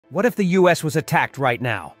What if the US was attacked right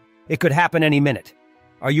now? It could happen any minute.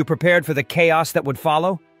 Are you prepared for the chaos that would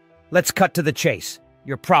follow? Let's cut to the chase.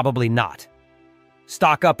 You're probably not.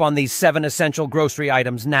 Stock up on these 7 essential grocery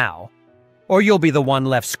items now, or you'll be the one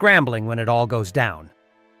left scrambling when it all goes down.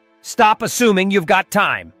 Stop assuming you've got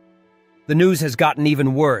time. The news has gotten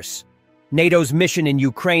even worse. NATO's mission in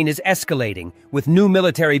Ukraine is escalating, with new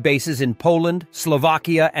military bases in Poland,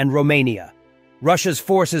 Slovakia, and Romania. Russia's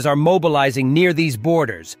forces are mobilizing near these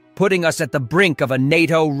borders, putting us at the brink of a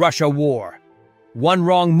NATO-Russia war. One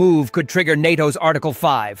wrong move could trigger NATO's Article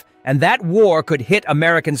 5, and that war could hit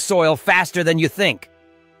American soil faster than you think.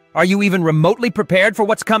 Are you even remotely prepared for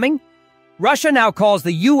what's coming? Russia now calls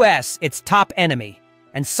the US its top enemy,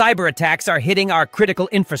 and cyberattacks are hitting our critical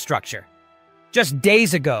infrastructure. Just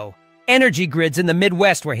days ago, energy grids in the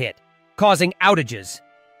Midwest were hit, causing outages.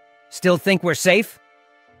 Still think we're safe?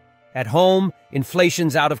 At home,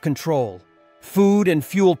 inflation's out of control. Food and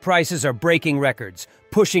fuel prices are breaking records,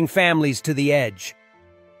 pushing families to the edge.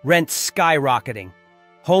 Rent's skyrocketing.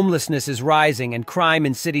 Homelessness is rising, and crime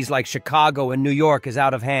in cities like Chicago and New York is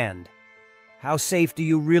out of hand. How safe do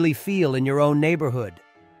you really feel in your own neighborhood?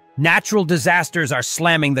 Natural disasters are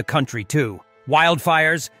slamming the country, too.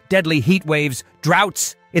 Wildfires, deadly heat waves,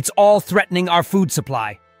 droughts, it's all threatening our food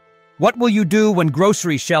supply. What will you do when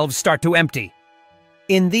grocery shelves start to empty?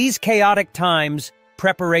 In these chaotic times,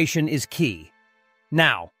 preparation is key.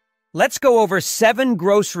 Now, let's go over 7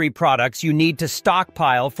 grocery products you need to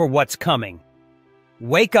stockpile for what's coming.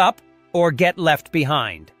 Wake up or get left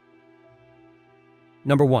behind.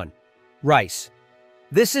 Number 1. Rice.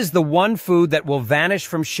 This is the one food that will vanish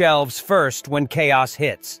from shelves first when chaos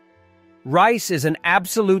hits. Rice is an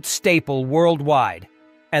absolute staple worldwide,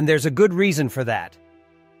 and there's a good reason for that.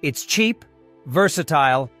 It's cheap,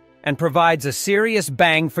 versatile, and provides a serious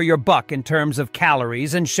bang for your buck in terms of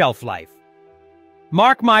calories and shelf life.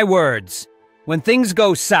 Mark my words, when things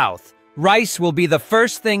go south, rice will be the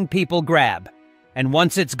first thing people grab. And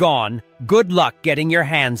once it's gone, good luck getting your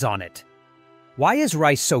hands on it. Why is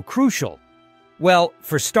rice so crucial? Well,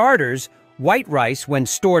 for starters, white rice, when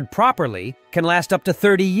stored properly, can last up to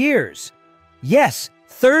 30 years. Yes,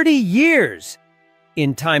 30 years!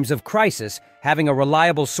 In times of crisis, having a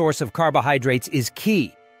reliable source of carbohydrates is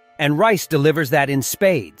key, and rice delivers that in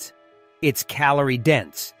spades. It's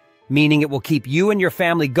calorie-dense, meaning it will keep you and your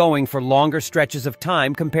family going for longer stretches of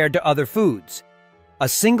time compared to other foods. A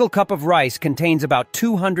single cup of rice contains about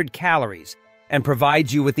 200 calories and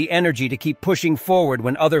provides you with the energy to keep pushing forward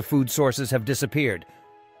when other food sources have disappeared.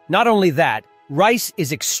 Not only that, rice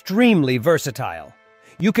is extremely versatile.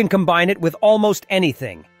 You can combine it with almost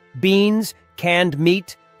anything: beans, canned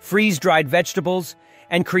meat, freeze-dried vegetables,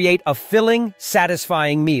 and create a filling,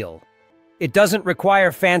 satisfying meal. It doesn't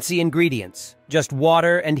require fancy ingredients, just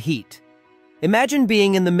water and heat. Imagine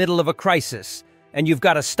being in the middle of a crisis, and you've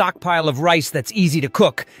got a stockpile of rice that's easy to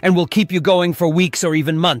cook and will keep you going for weeks or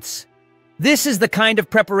even months. This is the kind of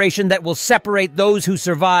preparation that will separate those who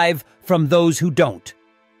survive from those who don't.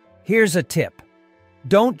 Here's a tip.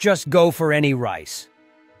 Don't just go for any rice.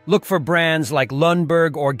 Look for brands like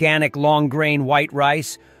Lundberg Organic Long Grain White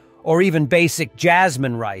Rice, or even basic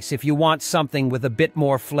jasmine rice if you want something with a bit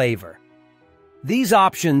more flavor. These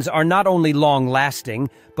options are not only long-lasting,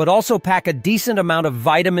 but also pack a decent amount of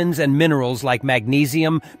vitamins and minerals like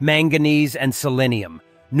magnesium, manganese, and selenium,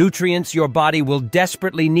 nutrients your body will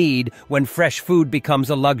desperately need when fresh food becomes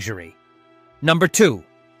a luxury. Number 2.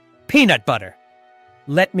 Peanut butter.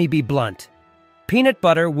 Let me be blunt. Peanut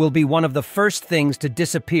butter will be one of the first things to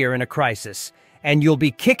disappear in a crisis, and you'll be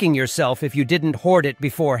kicking yourself if you didn't hoard it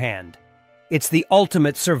beforehand. It's the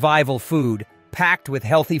ultimate survival food, packed with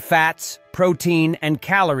healthy fats, protein, and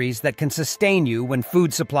calories that can sustain you when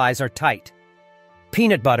food supplies are tight.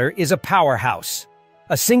 Peanut butter is a powerhouse.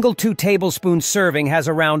 A single 2-tablespoon serving has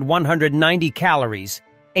around 190 calories,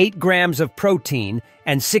 8 grams of protein,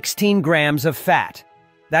 and 16 grams of fat.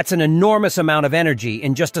 That's an enormous amount of energy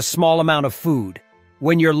in just a small amount of food.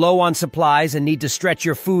 When you're low on supplies and need to stretch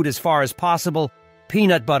your food as far as possible,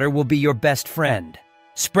 peanut butter will be your best friend.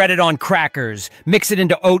 Spread it on crackers, mix it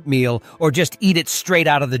into oatmeal, or just eat it straight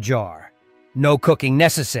out of the jar. No cooking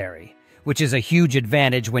necessary, which is a huge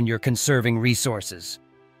advantage when you're conserving resources.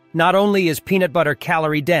 Not only is peanut butter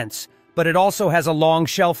calorie-dense, but it also has a long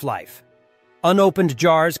shelf life. Unopened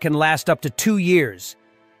jars can last up to 2 years,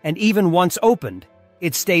 and even once opened,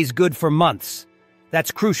 it stays good for months.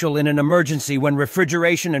 That's crucial in an emergency when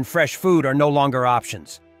refrigeration and fresh food are no longer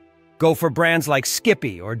options. Go for brands like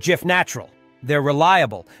Skippy or Jif Natural. They're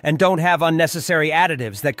reliable and don't have unnecessary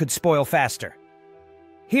additives that could spoil faster.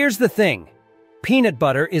 Here's the thing. Peanut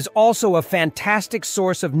butter is also a fantastic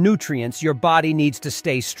source of nutrients your body needs to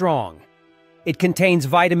stay strong. It contains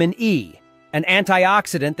vitamin E, an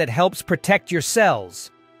antioxidant that helps protect your cells,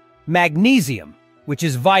 magnesium, which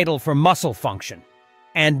is vital for muscle function,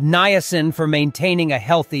 and niacin for maintaining a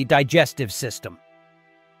healthy digestive system.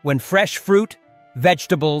 When fresh fruit,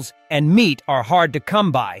 vegetables, and meat are hard to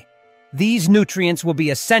come by, these nutrients will be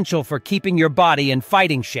essential for keeping your body in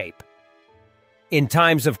fighting shape. In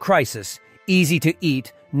times of crisis,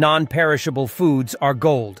 easy-to-eat, non-perishable foods are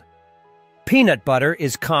gold. Peanut butter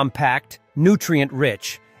is compact,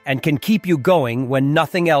 nutrient-rich, and can keep you going when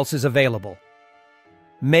nothing else is available.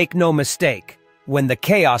 Make no mistake, when the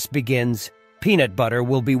chaos begins, peanut butter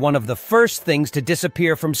will be one of the first things to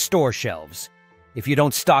disappear from store shelves. If you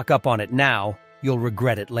don't stock up on it now, you'll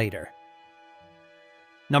regret it later.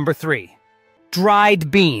 Number 3.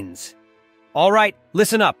 Dried beans. All right,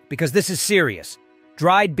 listen up, because this is serious.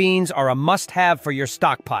 Dried beans are a must-have for your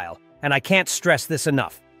stockpile, and I can't stress this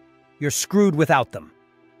enough. You're screwed without them.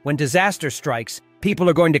 When disaster strikes, people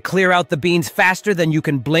are going to clear out the beans faster than you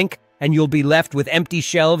can blink, and you'll be left with empty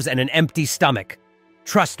shelves and an empty stomach.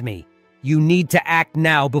 Trust me, you need to act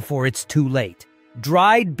now before it's too late.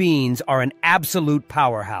 Dried beans are an absolute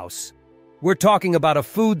powerhouse. We're talking about a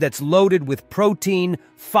food that's loaded with protein,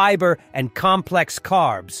 fiber, and complex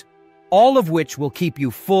carbs, all of which will keep you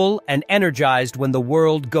full and energized when the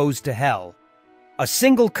world goes to hell. A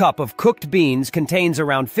single cup of cooked beans contains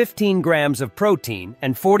around 15 grams of protein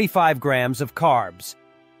and 45 grams of carbs.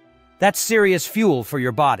 That's serious fuel for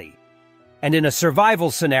your body. And in a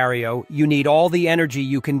survival scenario, you need all the energy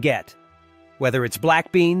you can get. Whether it's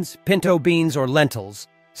black beans, pinto beans, or lentils,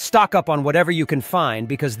 stock up on whatever you can find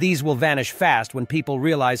because these will vanish fast when people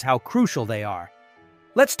realize how crucial they are.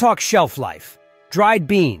 Let's talk shelf life. Dried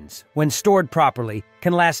beans, when stored properly,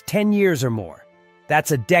 can last 10 years or more.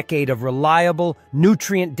 That's a decade of reliable,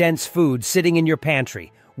 nutrient-dense food sitting in your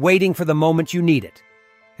pantry, waiting for the moment you need it.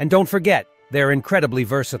 And don't forget, they're incredibly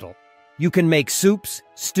versatile. You can make soups,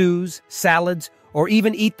 stews, salads, or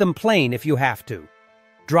even eat them plain if you have to.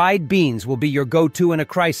 Dried beans will be your go-to in a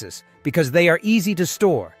crisis because they are easy to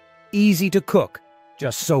store, easy to cook,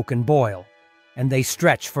 just soak and boil, and they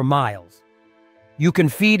stretch for miles. You can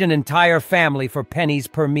feed an entire family for pennies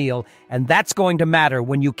per meal, and that's going to matter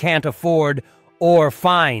when you can't afford or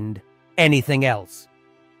find anything else.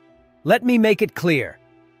 Let me make it clear.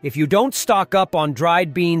 If you don't stock up on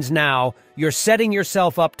dried beans now, you're setting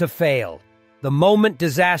yourself up to fail. The moment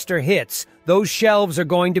disaster hits, those shelves are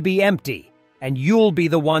going to be empty, and you'll be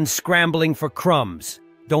the one scrambling for crumbs.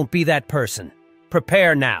 Don't be that person.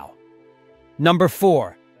 Prepare now. Number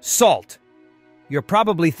 4, salt. You're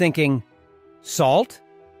probably thinking, salt?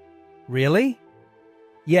 Really?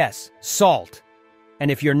 Yes, salt. And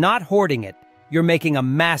if you're not hoarding it, you're making a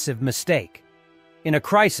massive mistake. In a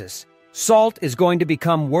crisis, salt is going to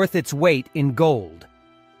become worth its weight in gold.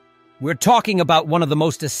 We're talking about one of the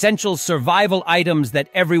most essential survival items that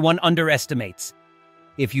everyone underestimates.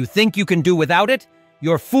 If you think you can do without it,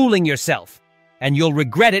 you're fooling yourself, and you'll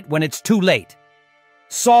regret it when it's too late.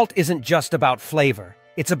 Salt isn't just about flavor,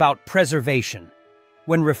 it's about preservation.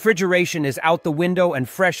 When refrigeration is out the window and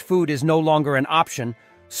fresh food is no longer an option,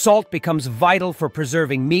 salt becomes vital for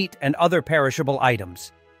preserving meat and other perishable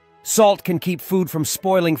items. Salt can keep food from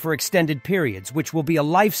spoiling for extended periods, which will be a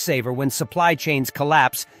lifesaver when supply chains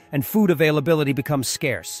collapse and food availability becomes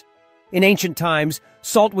scarce. In ancient times,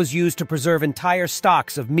 salt was used to preserve entire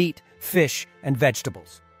stocks of meat, fish, and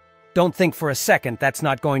vegetables. Don't think for a second that's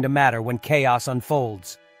not going to matter when chaos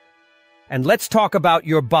unfolds. And let's talk about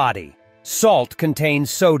your body. Salt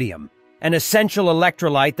contains sodium, an essential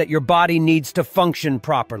electrolyte that your body needs to function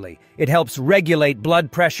properly. It helps regulate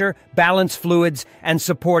blood pressure, balance fluids, and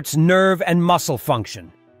supports nerve and muscle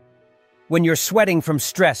function. When you're sweating from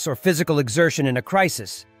stress or physical exertion in a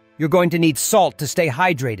crisis, you're going to need salt to stay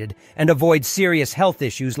hydrated and avoid serious health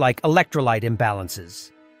issues like electrolyte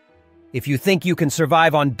imbalances. If you think you can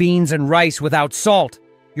survive on beans and rice without salt,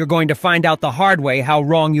 you're going to find out the hard way how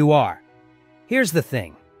wrong you are. Here's the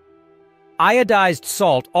thing. Iodized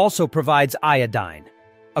salt also provides iodine,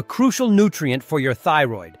 a crucial nutrient for your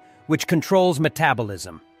thyroid, which controls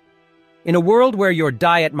metabolism. In a world where your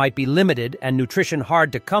diet might be limited and nutrition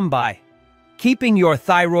hard to come by, keeping your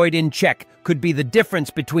thyroid in check could be the difference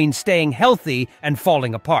between staying healthy and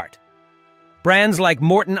falling apart. Brands like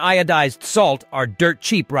Morton iodized salt are dirt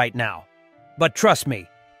cheap right now. But trust me,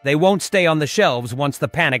 they won't stay on the shelves once the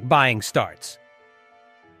panic buying starts.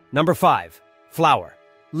 Number 5, flour.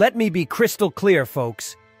 Let me be crystal clear,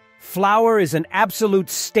 folks. Flour is an absolute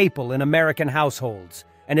staple in American households,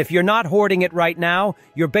 And if you're not hoarding it right now,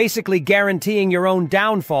 you're basically guaranteeing your own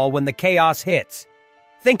downfall when the chaos hits.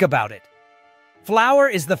 Think about it. Flour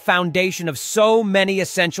is the foundation of so many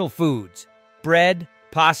essential foods. Bread,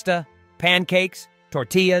 pasta, pancakes,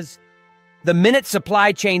 tortillas. The minute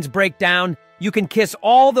supply chains break down, you can kiss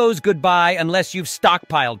all those goodbye unless you've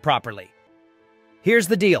stockpiled properly. Here's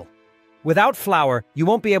the deal. Without flour, you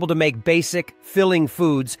won't be able to make basic, filling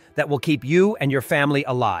foods that will keep you and your family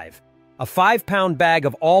alive. A 5-pound bag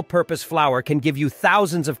of all-purpose flour can give you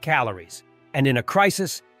thousands of calories, and in a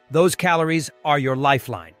crisis, those calories are your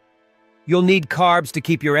lifeline. You'll need carbs to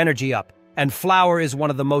keep your energy up, and flour is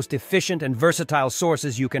one of the most efficient and versatile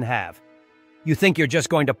sources you can have. You think you're just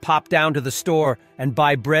going to pop down to the store and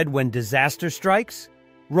buy bread when disaster strikes?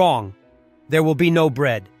 Wrong. There will be no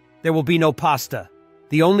bread. There will be no pasta.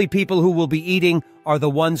 The only people who will be eating are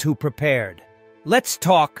the ones who prepared. Let's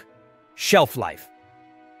talk shelf life.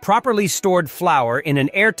 Properly stored flour in an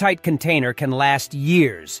airtight container can last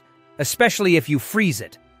years, especially if you freeze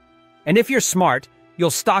it. And if you're smart, you'll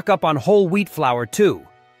stock up on whole wheat flour too,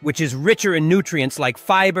 which is richer in nutrients like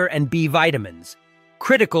fiber and B vitamins,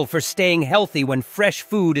 critical for staying healthy when fresh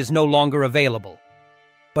food is no longer available.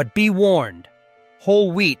 But be warned,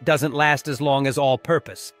 whole wheat doesn't last as long as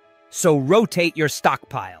all-purpose, so rotate your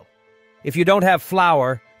stockpile. If you don't have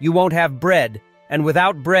flour, you won't have bread, and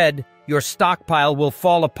without bread, your stockpile will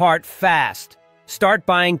fall apart fast. Start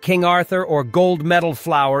buying King Arthur or gold medal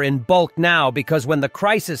flour in bulk now, because when the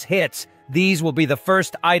crisis hits, these will be the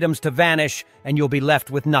first items to vanish and you'll be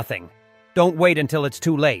left with nothing. Don't wait until it's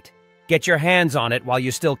too late. Get your hands on it while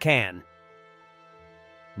you still can.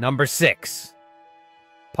 Number 6.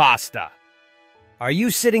 Pasta. Are you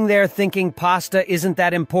sitting there thinking pasta isn't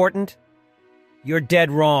that important? You're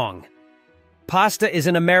dead wrong. Pasta is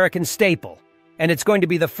an American staple, and it's going to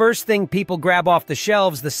be the first thing people grab off the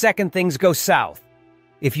shelves the second things go south.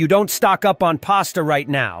 If you don't stock up on pasta right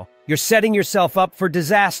now, you're setting yourself up for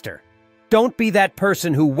disaster. Don't be that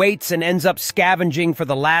person who waits and ends up scavenging for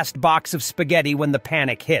the last box of spaghetti when the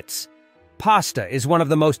panic hits. Pasta is one of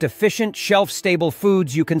the most efficient, shelf-stable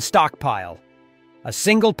foods you can stockpile. A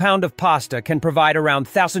single pound of pasta can provide around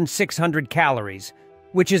 1,600 calories,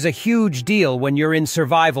 which is a huge deal when you're in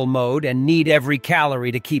survival mode and need every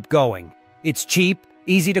calorie to keep going. It's cheap,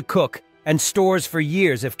 easy to cook, and stores for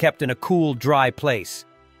years if kept in a cool, dry place.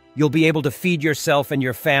 You'll be able to feed yourself and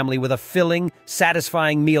your family with a filling,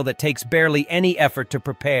 satisfying meal that takes barely any effort to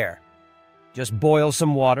prepare. Just boil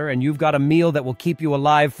some water and you've got a meal that will keep you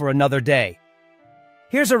alive for another day.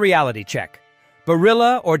 Here's a reality check.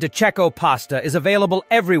 Barilla or Di Cecco pasta is available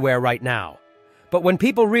everywhere right now. But when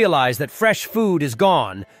people realize that fresh food is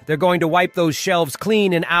gone, they're going to wipe those shelves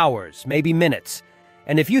clean in hours, maybe minutes.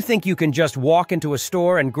 And if you think you can just walk into a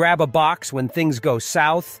store and grab a box when things go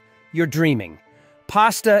south, you're dreaming.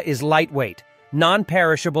 Pasta is lightweight,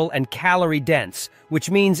 non-perishable, and calorie-dense, which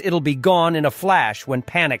means it'll be gone in a flash when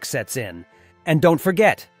panic sets in. And don't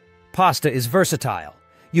forget, pasta is versatile.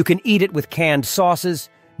 You can eat it with canned sauces,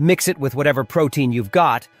 mix it with whatever protein you've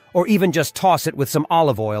got, or even just toss it with some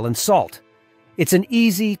olive oil and salt. It's an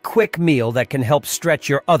easy, quick meal that can help stretch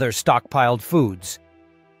your other stockpiled foods.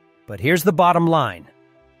 But here's the bottom line.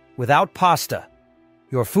 Without pasta,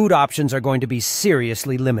 your food options are going to be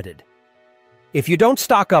seriously limited. If you don't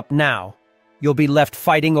stock up now, you'll be left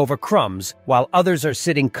fighting over crumbs while others are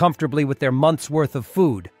sitting comfortably with their month's worth of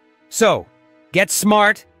food. So, get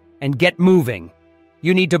smart and get moving.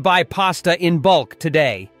 You need to buy pasta in bulk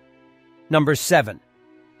today. Number 7.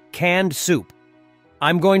 Canned soup.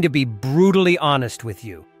 I'm going to be brutally honest with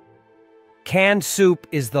you. Canned soup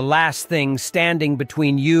is the last thing standing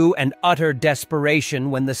between you and utter desperation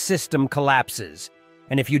when the system collapses.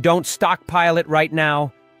 And if you don't stockpile it right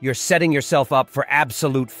now, you're setting yourself up for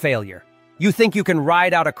absolute failure. You think you can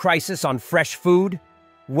ride out a crisis on fresh food?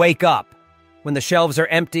 Wake up. When the shelves are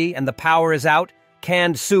empty and the power is out,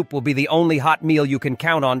 canned soup will be the only hot meal you can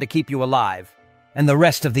count on to keep you alive. And the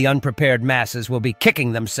rest of the unprepared masses will be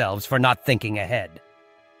kicking themselves for not thinking ahead.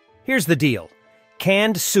 Here's the deal.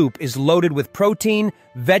 Canned soup is loaded with protein,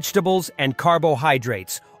 vegetables, and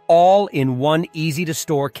carbohydrates, all in one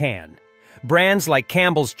easy-to-store can. Brands like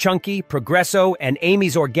Campbell's Chunky, Progresso, and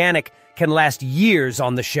Amy's Organic can last years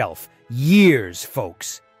on the shelf. Years,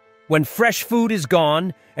 folks. When fresh food is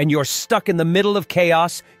gone and you're stuck in the middle of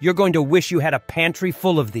chaos, you're going to wish you had a pantry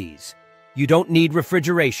full of these. You don't need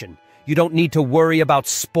refrigeration. You don't need to worry about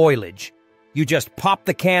spoilage. You just pop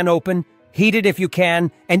the can open, heat it if you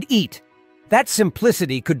can, and eat. That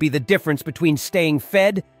simplicity could be the difference between staying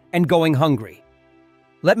fed and going hungry.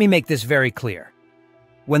 Let me make this very clear.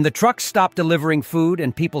 When the trucks stop delivering food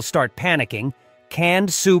and people start panicking,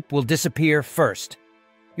 canned soup will disappear first.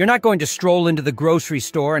 You're not going to stroll into the grocery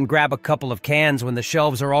store and grab a couple of cans when the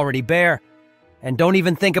shelves are already bare. And don't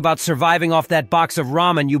even think about surviving off that box of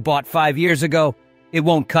ramen you bought 5 years ago. It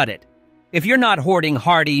won't cut it. If you're not hoarding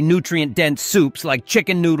hearty, nutrient-dense soups like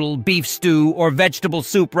chicken noodle, beef stew, or vegetable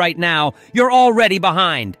soup right now, you're already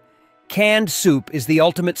behind. Canned soup is the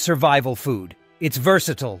ultimate survival food. It's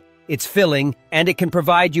versatile, it's filling, and it can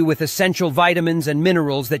provide you with essential vitamins and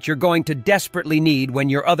minerals that you're going to desperately need when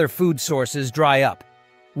your other food sources dry up.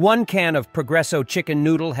 1 can of Progresso chicken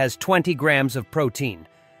noodle has 20 grams of protein.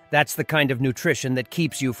 That's the kind of nutrition that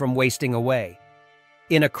keeps you from wasting away.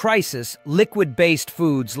 In a crisis, liquid-based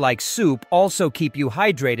foods like soup also keep you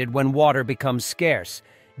hydrated when water becomes scarce,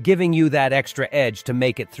 giving you that extra edge to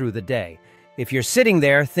make it through the day. If you're sitting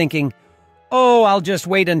there thinking, "Oh, I'll just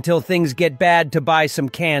wait until things get bad to buy some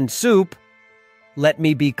canned soup," let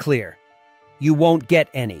me be clear. You won't get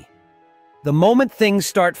any. The moment things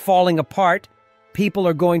start falling apart, people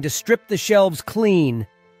are going to strip the shelves clean,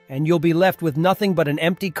 and you'll be left with nothing but an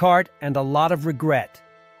empty cart and a lot of regret.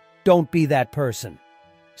 Don't be that person.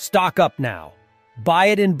 Stock up now. Buy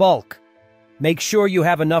it in bulk. Make sure you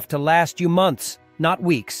have enough to last you months, not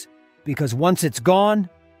weeks, because once it's gone,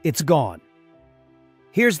 it's gone.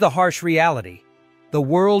 Here's the harsh reality. The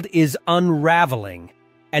world is unraveling,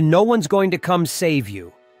 and no one's going to come save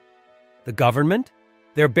you. The government?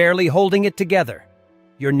 They're barely holding it together.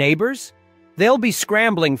 Your neighbors? They'll be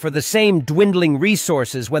scrambling for the same dwindling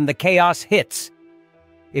resources when the chaos hits.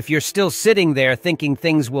 If you're still sitting there thinking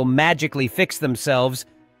things will magically fix themselves,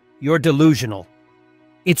 you're delusional.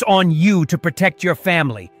 It's on you to protect your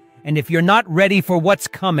family, and if you're not ready for what's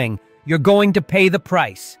coming, you're going to pay the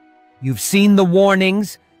price. You've seen the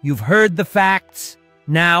warnings, you've heard the facts.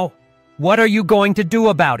 Now, what are you going to do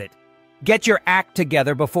about it? Get your act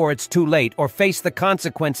together before it's too late, or face the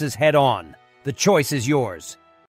consequences head on. The choice is yours.